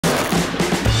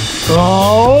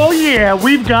Oh yeah,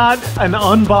 we've got an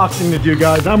unboxing to do,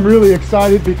 guys. I'm really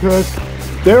excited because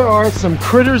there are some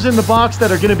critters in the box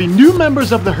that are going to be new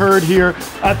members of the herd here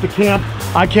at the camp.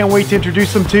 I can't wait to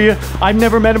introduce them to you. I've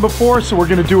never met them before, so we're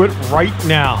going to do it right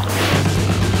now.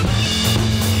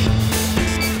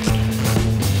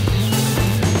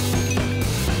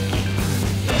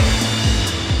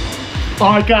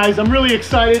 All right, guys, I'm really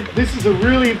excited. This has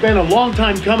really been a long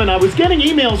time coming. I was getting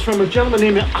emails from a gentleman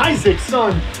named Isaac's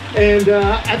son, and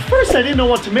at first I didn't know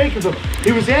what to make of him.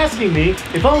 He was asking me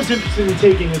if I was interested in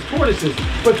taking his tortoises,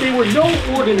 but they were no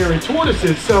ordinary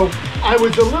tortoises, so I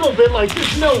was a little bit like,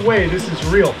 there's no way this is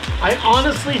real. I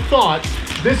honestly thought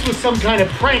this was some kind of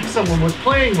prank someone was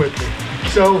playing with me.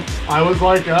 So I was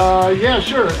like, yeah,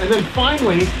 sure. And then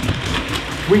finally,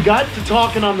 we got to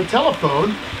talking on the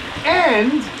telephone,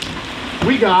 and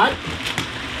we got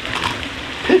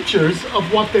pictures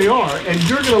of what they are, and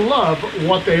you're gonna love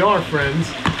what they are, friends.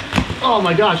 Oh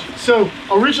my gosh. So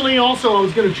originally also I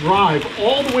was gonna drive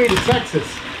all the way to Texas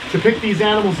to pick these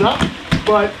animals up,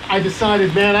 but I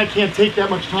decided, man, I can't take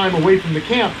that much time away from the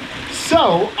camp.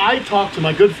 So I talked to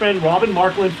my good friend Robin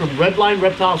Markland from Redline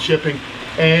Reptile Shipping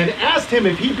and asked him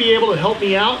if he'd be able to help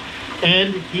me out,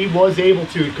 and he was able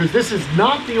to, because this is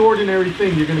not the ordinary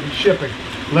thing you're gonna be shipping.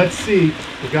 Let's see,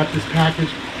 we got this package.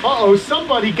 Uh-oh,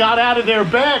 somebody got out of their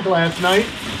bag last night.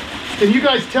 Can you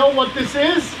guys tell what this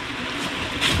is?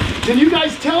 Can you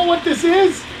guys tell what this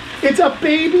is? It's a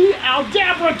baby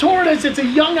Aldabra tortoise. It's a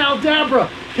young Aldabra.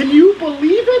 Can you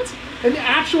believe it? An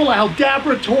actual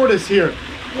Aldabra tortoise here.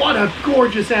 What a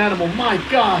gorgeous animal, my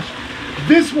gosh.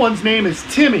 This one's name is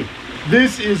Timmy.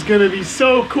 This is gonna be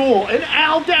so cool. An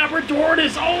Aldabra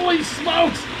tortoise, holy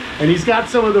smokes. And he's got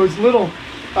some of those little,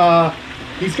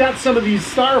 he's got some of these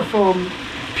styrofoam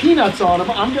peanuts on him.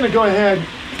 I'm gonna go ahead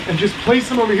and just place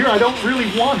him over here. I don't really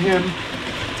want him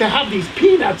to have these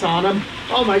peanuts on him.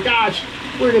 Oh my gosh,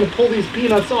 we're gonna pull these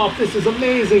peanuts off. This is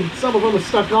amazing. Some of them are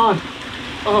stuck on.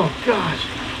 Oh gosh,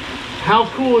 how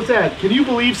cool is that? Can you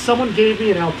believe someone gave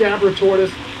me an Aldabra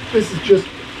tortoise? This is just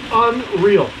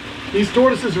unreal. These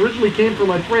tortoises originally came from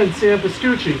my friend Sam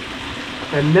Pascucci,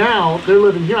 and now they're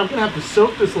living here. I'm gonna have to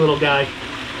soak this little guy.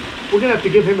 We're gonna have to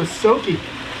give him a soakie.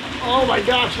 Oh my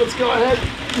gosh, let's go ahead,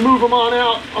 move him on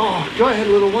out. Oh, go ahead,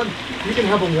 little one. You can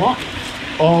have a walk.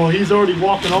 Oh, he's already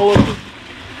walking all over.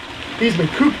 He's been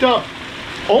cooped up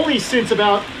only since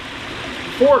about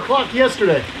 4 o'clock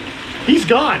yesterday. He's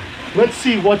gone. Let's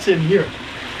see what's in here.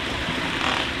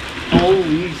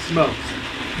 Holy smokes.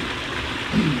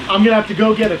 I'm gonna have to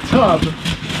go get a tub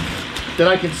that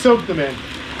I can soak them in.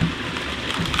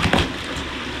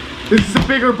 This is a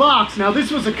bigger box. Now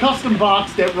this was a custom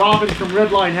box that Robin from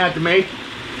Redline had to make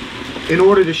in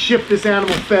order to ship this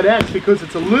animal FedEx, because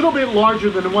it's a little bit larger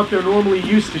than what they're normally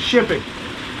used to shipping.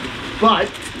 But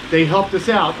they helped us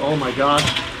out. Oh my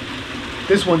gosh.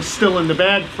 This one's still in the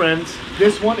bag, friends.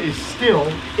 This one is still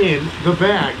in the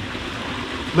bag.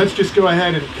 Let's just go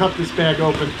ahead and cut this bag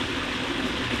open.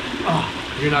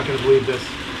 Oh, you're not gonna believe this.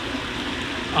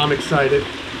 I'm excited.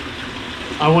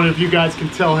 I wonder if you guys can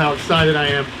tell how excited I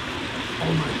am.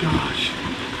 Oh my gosh.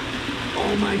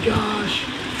 Oh my gosh.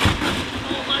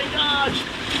 Oh my gosh.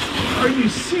 Are you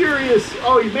serious?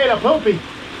 Oh, you made a poopy.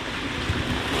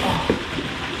 Oh.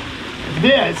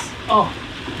 This, oh,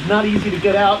 it's not easy to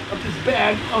get out of this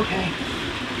bag. Okay.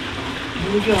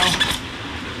 Here we go.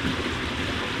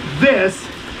 This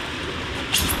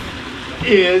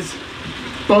is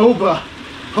Boba.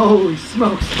 Holy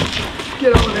smokes.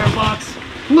 Get over there, box.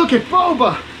 Look at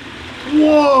Boba.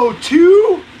 Whoa,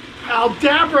 2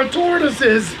 Aldabra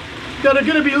tortoises that are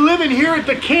gonna be living here at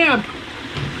the camp.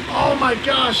 Oh my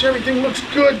gosh, everything looks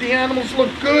good. The animals look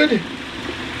good.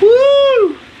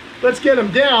 Woo! Let's get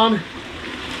him down.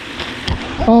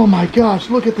 Oh my gosh,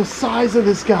 look at the size of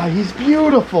this guy. He's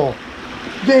beautiful.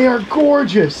 They are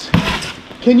gorgeous.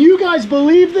 Can you guys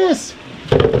believe this?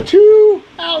 2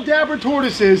 Aldabra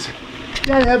tortoises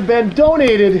that have been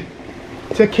donated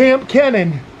to Kamp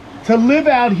Kenan to live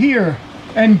out here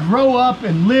and grow up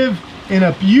and live in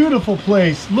a beautiful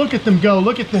place. Look at them go.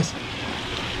 Look at this.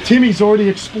 Timmy's already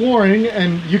exploring,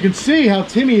 and you can see how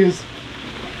Timmy is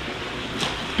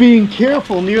being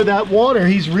careful near that water.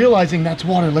 He's realizing that's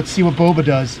water. Let's see what Boba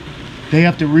does. They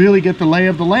have to really get the lay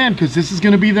of the land, because this is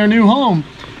going to be their new home,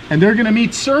 and they're going to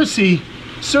meet Cersei.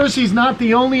 Cersei's not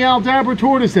the only Aldabra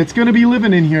tortoise that's going to be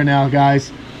living in here now,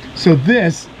 guys. So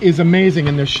this is amazing,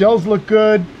 and their shells look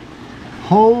good.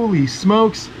 Holy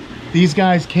smokes. These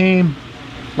guys came,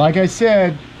 like I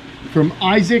said, from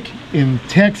Isaac in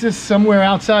Texas, somewhere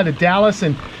outside of Dallas,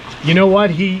 and you know what?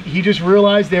 He just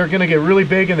realized they were going to get really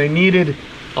big, and they needed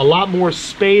a lot more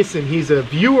space, and he's a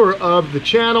viewer of the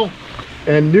channel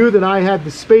and knew that I had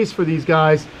the space for these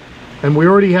guys. And we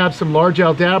already have some large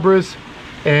Aldabras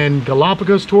and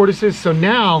Galapagos tortoises. So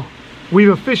now we've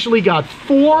officially got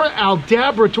 4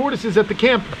 Aldabra tortoises at the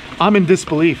camp. I'm in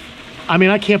disbelief. I mean,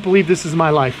 I can't believe this is my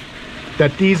life,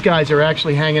 that these guys are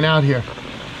actually hanging out here.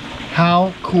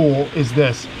 How cool is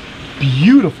this?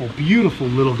 Beautiful, beautiful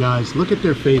little guys. Look at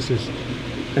their faces.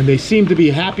 And they seem to be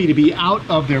happy to be out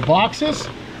of their boxes.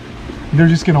 They're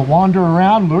just gonna wander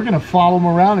around. We're gonna follow them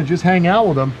around and just hang out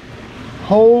with them.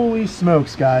 Holy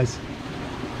smokes, guys.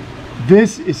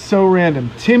 This is so random.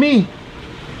 Timmy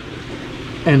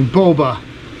and Boba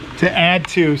to add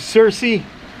to Circe,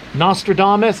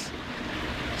 Nostradamus,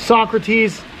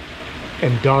 Socrates,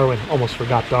 and Darwin. Almost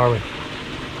forgot Darwin.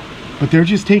 But they're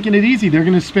just taking it easy. They're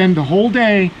gonna spend the whole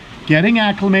day getting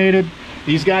acclimated.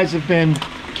 These guys have been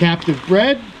captive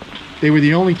bred. They were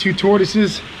the only 2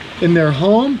 tortoises in their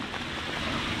home.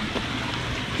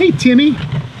 Hey Timmy,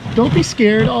 don't be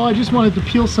scared. Oh, I just wanted to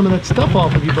peel some of that stuff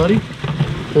off of you, buddy.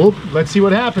 Oh, let's see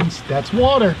what happens. That's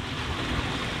water.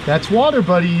 That's water,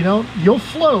 buddy. You know, you'll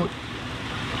float.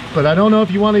 But I don't know if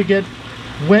you want to get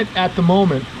wet at the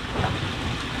moment.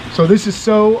 So this is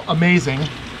so amazing.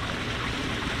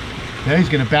 Now he's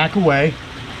gonna back away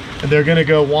and they're gonna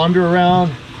go wander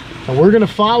around and we're gonna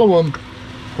follow them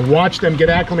and watch them get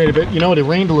acclimated. But you know, it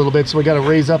rained a little bit, so we gotta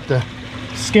raise up the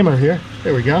skimmer here.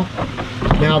 There we go.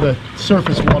 Now the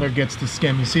surface water gets to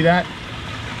skim. You see that?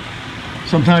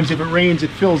 Sometimes if it rains, it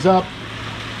fills up.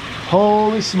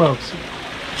 Holy smokes.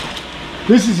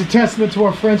 This is a testament to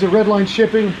our friends at Redline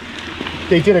Shipping.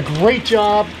 They did a great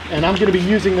job, and I'm gonna be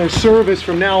using their service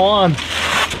from now on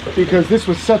because this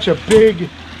was such a big,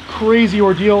 crazy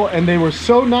ordeal, and they were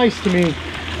so nice to me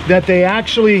that they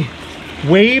actually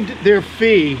waived their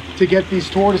fee to get these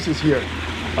tortoises here,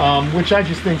 which I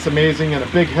just think is amazing and a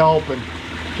big help. And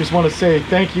just want to say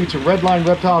thank you to Redline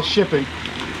Reptile Shipping.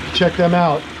 Check them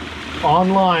out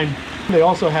online. They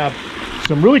also have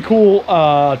some really cool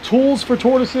tools for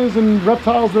tortoises and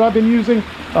reptiles that I've been using.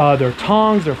 Their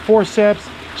tongs, their forceps,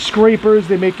 scrapers.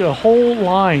 They make a whole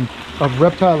line of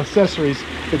reptile accessories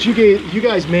that you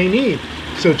guys may need.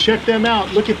 So check them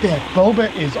out. Look at that.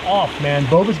 Boba is off, man.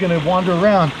 Boba's going to wander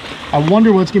around. I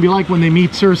wonder what it's going to be like when they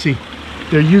meet Circe.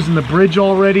 They're using the bridge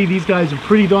already. These guys are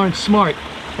pretty darn smart.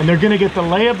 And they're going to get the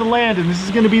lay of the land. And this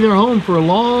is going to be their home for a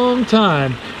long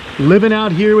time. Living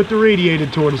out here with the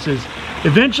radiated tortoises.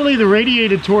 Eventually, the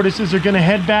radiated tortoises are going to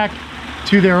head back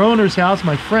to their owner's house,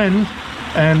 my friend.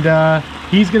 And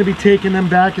he's going to be taking them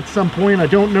back at some point. I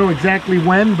don't know exactly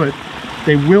when, but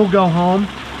they will go home.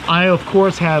 I, of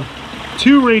course, have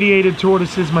 2 radiated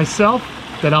tortoises myself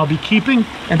that I'll be keeping,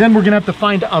 and then we're gonna have to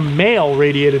find a male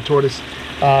radiated tortoise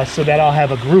so that I'll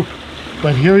have a group.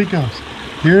 But here he goes.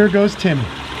 Here goes Timmy.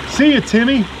 See you,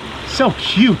 Timmy. So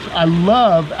cute. I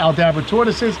love Aldabra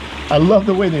tortoises. I love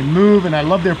the way they move, and I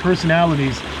love their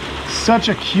personalities. Such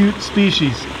a cute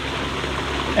species.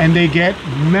 And they get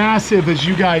massive, as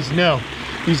you guys know.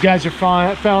 These guys are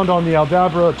found on the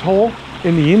Aldabra Atoll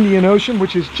in the Indian Ocean,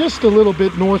 which is just a little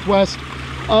bit northwest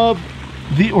of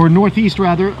or northeast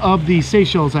rather, of the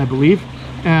Seychelles, I believe.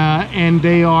 And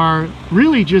they are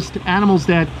really just animals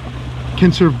that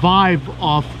can survive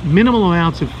off minimal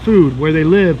amounts of food where they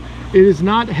live. It is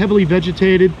not heavily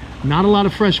vegetated, not a lot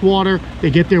of fresh water. They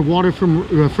get their water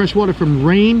from fresh water from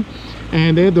rain,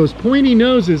 and they have those pointy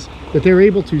noses that they're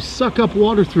able to suck up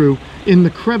water through in the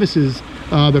crevices,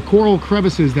 the coral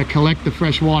crevices that collect the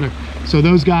fresh water. So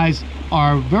those guys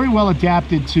are very well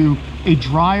adapted to a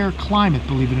drier climate,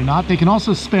 believe it or not. They can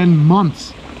also spend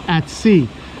months at sea.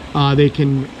 They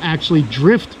can actually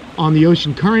drift on the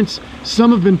ocean currents.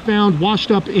 Some have been found washed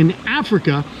up in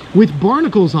Africa with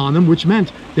barnacles on them, which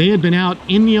meant they had been out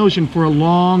in the ocean for a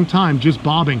long time, just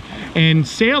bobbing. And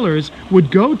sailors would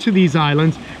go to these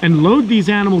islands and load these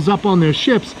animals up on their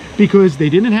ships because they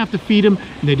didn't have to feed them,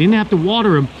 they didn't have to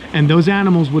water them, and those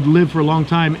animals would live for a long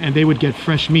time and they would get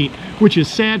fresh meat, which is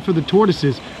sad for the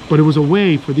tortoises, but it was a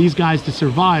way for these guys to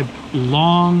survive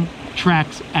long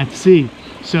treks at sea.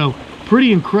 So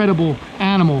pretty incredible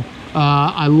animal.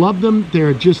 I love them.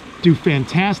 They're just do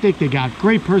fantastic. They got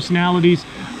great personalities.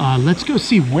 Let's go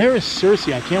see, where is Circe?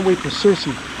 I can't wait for Circe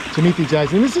to meet these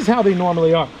guys. And this is how they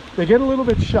normally are. They get a little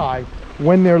bit shy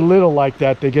when they're little like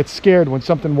that. They get scared when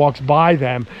something walks by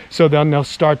them. So then they'll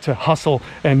start to hustle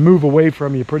and move away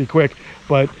from you pretty quick.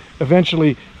 But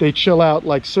eventually they chill out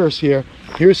like Circe here.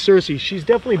 Here's Circe. She's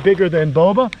definitely bigger than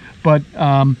Boba, but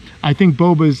I think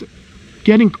Boba's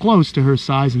getting close to her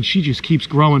size, and she just keeps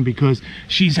growing because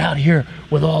she's out here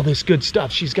with all this good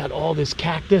stuff. She's got all this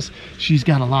cactus. She's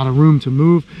got a lot of room to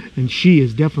move, and she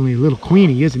is definitely a little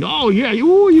queenie, isn't it? Oh yeah,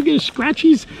 oh, you get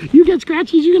scratchies. You get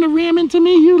scratchies. You're gonna ram into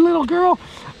me, you little girl.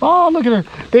 Oh, look at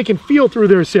her. They can feel through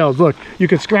their cells. Look, you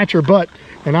can scratch her butt,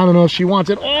 and I don't know if she wants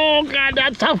it. Oh God,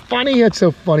 that's so funny. It's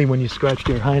so funny when you scratch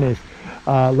their highness.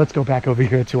 Let's go back over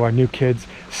here to our new kids.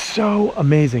 So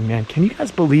amazing, man. Can you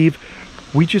guys believe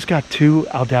we just got 2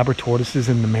 Aldabra tortoises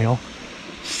in the mail?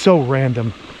 So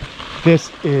random.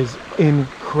 This is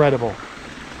incredible.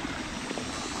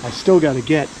 I still got to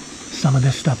get some of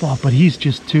this stuff off, but he's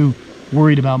just too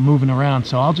worried about moving around,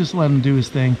 so I'll just let him do his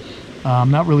thing.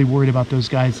 I'm not really worried about those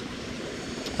guys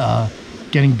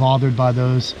getting bothered by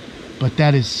those, but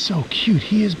that is so cute.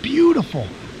 He is beautiful.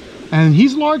 And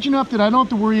he's large enough that I don't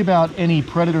have to worry about any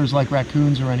predators like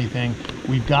raccoons or anything.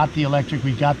 We've got the electric,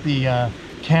 we've got the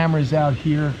cameras out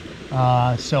here.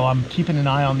 So I'm keeping an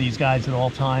eye on these guys at all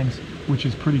times, which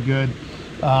is pretty good.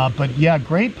 But yeah,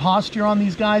 great posture on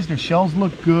these guys. Their shells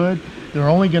look good. They're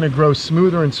only gonna grow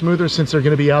smoother and smoother since they're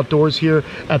gonna be outdoors here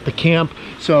at the camp.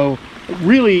 So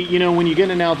really, you know, when you get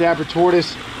an Aldabra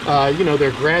tortoise, you know,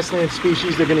 they're grassland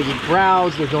species. They're going to eat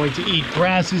browse. They're going to eat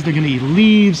grasses. They're going to eat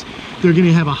leaves. They're going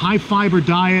to have a high fiber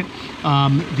diet.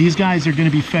 These guys are going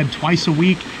to be fed twice a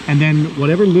week, and then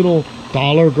whatever little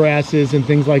dollar grasses and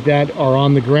things like that are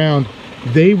on the ground,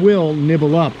 they will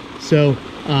nibble up. So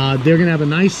they're going to have a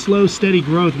nice, slow, steady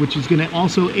growth, which is going to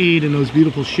also aid in those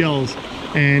beautiful shells.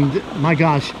 And my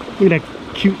gosh, look at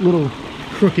that cute little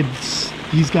crooked.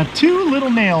 He's got 2 little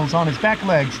nails on his back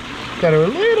legs that are a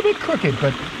little bit crooked,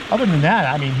 but other than that,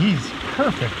 I mean, he's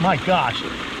perfect, my gosh.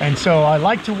 And so I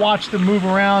like to watch them move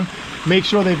around, make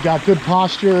sure they've got good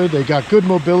posture, they've got good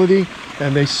mobility,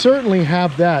 and they certainly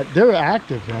have that. They're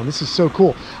active, man. This is so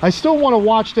cool. I still want to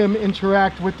watch them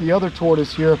interact with the other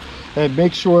tortoise here and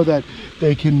make sure that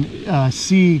they can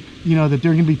see, you know, that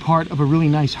they're going to be part of a really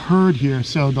nice herd here.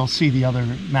 So they'll see the other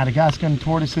Madagascan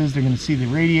tortoises. They're going to see the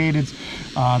radiateds.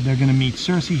 They're going to meet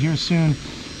Cersei here soon.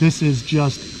 This is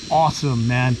just awesome,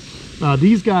 man.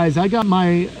 These guys, I got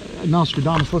my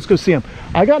Nostradamus. Let's go see him.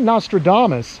 I got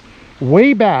Nostradamus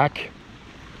way back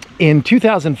in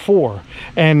 2004,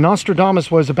 and Nostradamus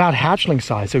was about hatchling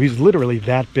size, so he's literally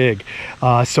that big.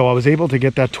 So I was able to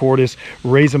get that tortoise,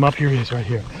 raise him up. Here he is right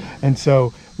here. And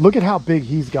so look at how big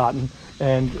he's gotten.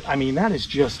 And I mean, that is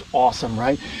just awesome,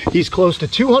 right? He's close to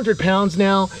 200 pounds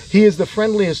now. He is the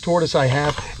friendliest tortoise I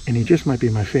have, and he just might be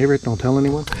my favorite. Don't tell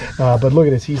anyone. But look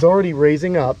at this. He's already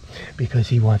raising up because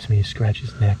he wants me to scratch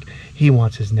his neck. He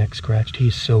wants his neck scratched.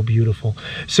 He's so beautiful.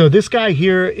 So this guy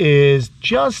here is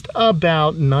just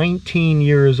about 19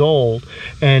 years old,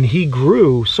 and he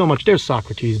grew so much. There's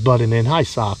Socrates butting in. Hi,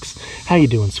 Socks. How you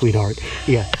doing, sweetheart?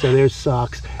 Yeah, so there's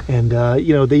Socks. And,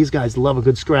 you know, these guys love a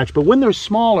good scratch. But when they're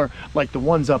smaller, like the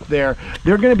ones up there,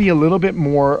 they're going to be a little bit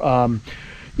more,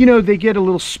 you know, they get a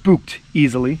little spooked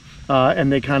easily.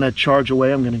 And they kind of charge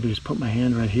away. I'm going to just put my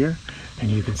hand right here,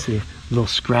 and you can see little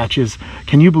scratches.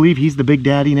 Can you believe he's the big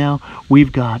daddy now?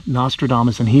 We've got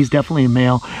Nostradamus, and he's definitely a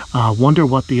male. Wonder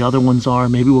what the other ones are.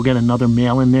 Maybe we'll get another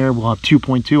male in there. We'll have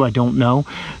 2.2. I don't know.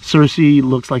 Cersei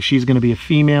looks like she's going to be a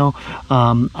female.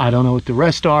 I don't know what the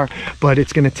rest are, but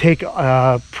it's going to take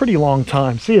a pretty long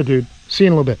time. See you, dude. See you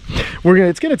in a little bit.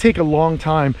 It's going to take a long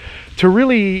time to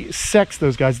really sex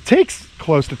those guys. It takes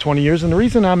close to 20 years, and the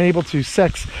reason I'm able to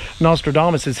sex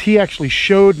Nostradamus is he actually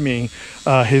showed me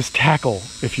his tackle,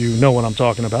 if you know what I'm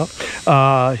talking about.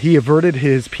 He averted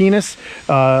his penis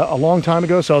a long time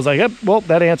ago, so I was like, yep, well,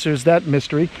 that answers that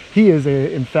mystery. He is,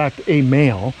 in fact, a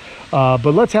male.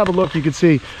 But let's have a look. You can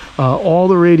see all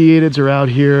the radiateds are out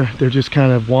here. They're just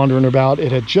kind of wandering about.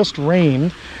 It had just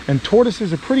rained, and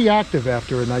tortoises are pretty active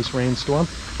after a nice rainstorm,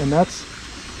 and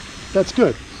that's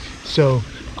good. So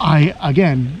I,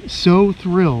 again, so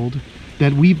thrilled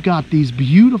that we've got these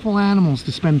beautiful animals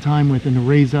to spend time with and to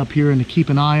raise up here and to keep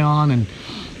an eye on, and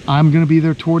I'm going to be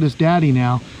their tortoise daddy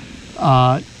now.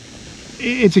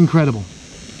 It's incredible.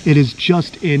 It is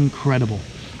just incredible.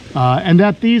 And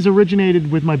that these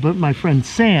originated with my friend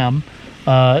Sam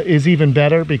is even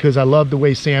better, because I love the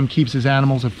way Sam keeps his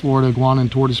animals at Florida Iguana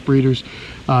and Tortoise Breeders.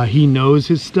 He knows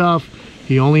his stuff.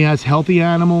 He only has healthy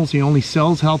animals. He only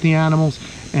sells healthy animals.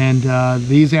 And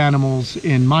these animals,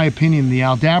 in my opinion, the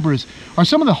Aldabras, are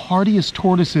some of the hardiest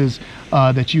tortoises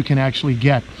that you can actually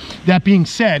get. That being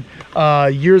said,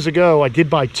 years ago, I did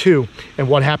buy 2. And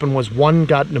what happened was one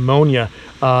got pneumonia.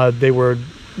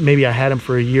 Maybe I had them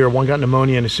for a year. One got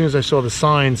pneumonia, and as soon as I saw the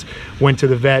signs, went to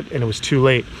the vet, and it was too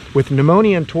late. With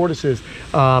pneumonia and tortoises,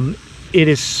 it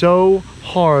is so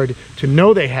hard to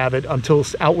know they have it until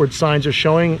outward signs are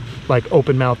showing, like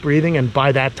open mouth breathing, and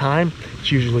by that time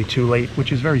it's usually too late,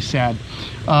 which is very sad.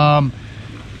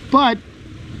 But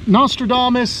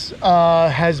Nostradamus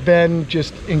has been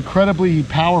just incredibly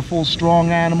powerful, strong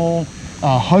animal.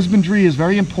 Husbandry is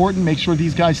very important. Make sure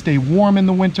these guys stay warm in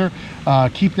the winter.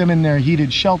 Keep them in their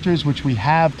heated shelters, which we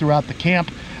have throughout the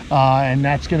camp. And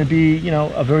that's going to be, you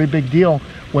know, a very big deal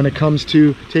when it comes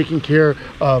to taking care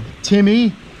of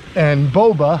Timmy and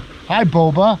Boba. Hi,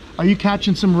 Boba. Are you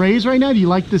catching some rays right now? Do you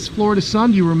like this Florida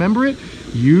sun? Do you remember it?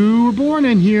 You were born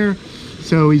in here.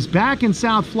 So he's back in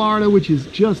South Florida, which is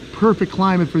just perfect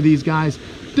climate for these guys.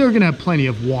 They're going to have plenty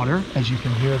of water, as you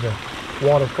can hear the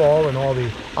waterfall and all the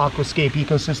aquascape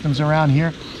ecosystems around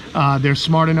here. They're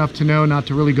smart enough to know not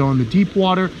to really go in the deep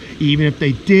water. Even if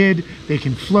they did, they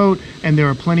can float, and there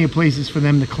are plenty of places for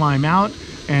them to climb out.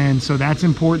 And so that's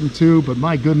important too. But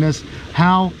my goodness,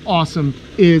 how awesome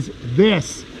is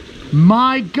this?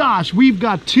 My gosh, we've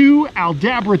got 2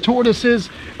 Aldabra tortoises.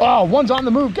 Oh, one's on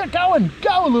the move. Get going.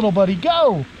 Go, little buddy,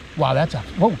 go. Wow, that's a,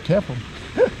 whoa, careful.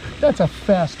 That's a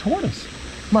fast tortoise.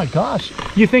 My gosh,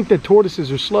 you think that tortoises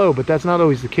are slow, but that's not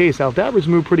always the case. Aldabras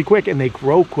move pretty quick, and they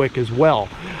grow quick as well.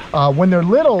 When they're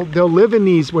little, they'll live in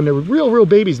these, when they're real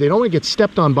babies, they don't want to get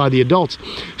stepped on by the adults.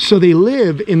 So they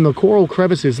live in the coral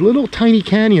crevices, little tiny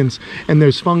canyons, and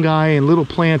there's fungi and little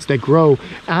plants that grow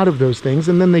out of those things,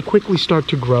 and then they quickly start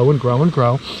to grow and grow and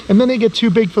grow. And then they get too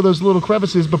big for those little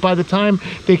crevices, but by the time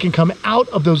they can come out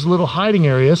of those little hiding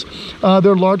areas,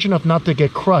 they're large enough not to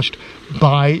get crushed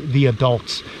by the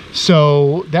adults.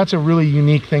 So that's a really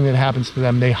unique thing that happens to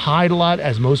them. They hide a lot,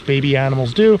 as most baby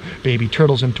animals do. Baby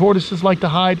turtles and tortoises like to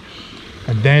hide.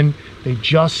 And then they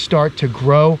just start to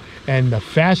grow. And the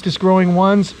fastest growing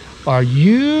ones are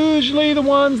usually the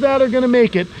ones that are going to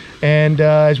make it. And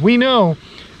as we know,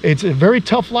 it's a very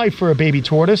tough life for a baby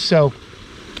tortoise. So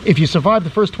if you survive the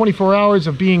first 24 hours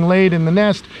of being laid in the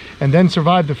nest and then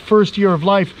survive the first year of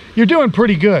life, you're doing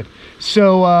pretty good.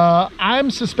 So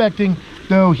I'm suspecting,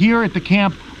 though, here at the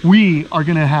camp, we are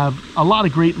going to have a lot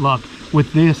of great luck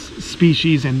with this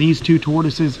species and these 2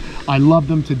 tortoises. I love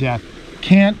them to death.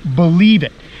 Can't believe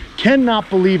it. Cannot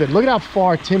believe it. Look at how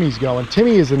far Timmy's going.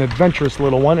 Timmy is an adventurous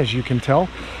little one, as you can tell.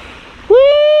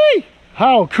 Whee!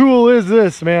 How cool is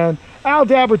this, man?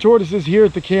 Aldabra tortoises here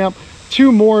at the camp.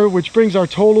 2 more, which brings our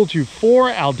total to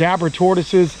 4 Aldabra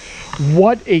tortoises.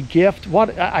 What a gift.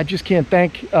 What, I just can't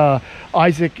thank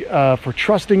Isaac for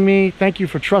trusting me. Thank you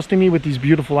for trusting me with these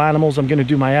beautiful animals. I'm going to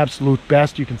do my absolute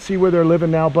best. You can see where they're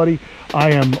living now, buddy.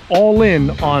 I am all in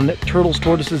on turtles,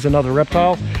 tortoises, and other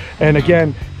reptiles. And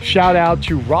again, shout out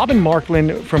to Robin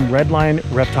Markland from Redline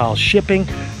Reptile Shipping.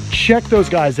 Check those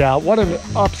guys out. What an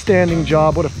upstanding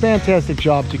job. What a fantastic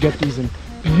job to get these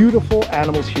beautiful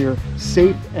animals here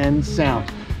safe and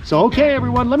sound. So, okay,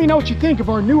 everyone, let me know what you think of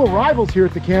our new arrivals here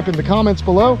at the camp in the comments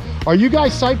below. Are you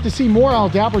guys psyched to see more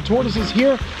Aldabra tortoises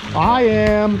here? I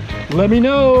am. Let me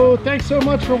know. Thanks so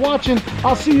much for watching.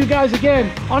 I'll see you guys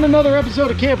again on another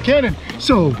episode of Kamp Kenan.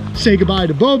 So, say goodbye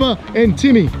to Boba and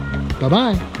Timmy.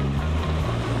 Bye-bye.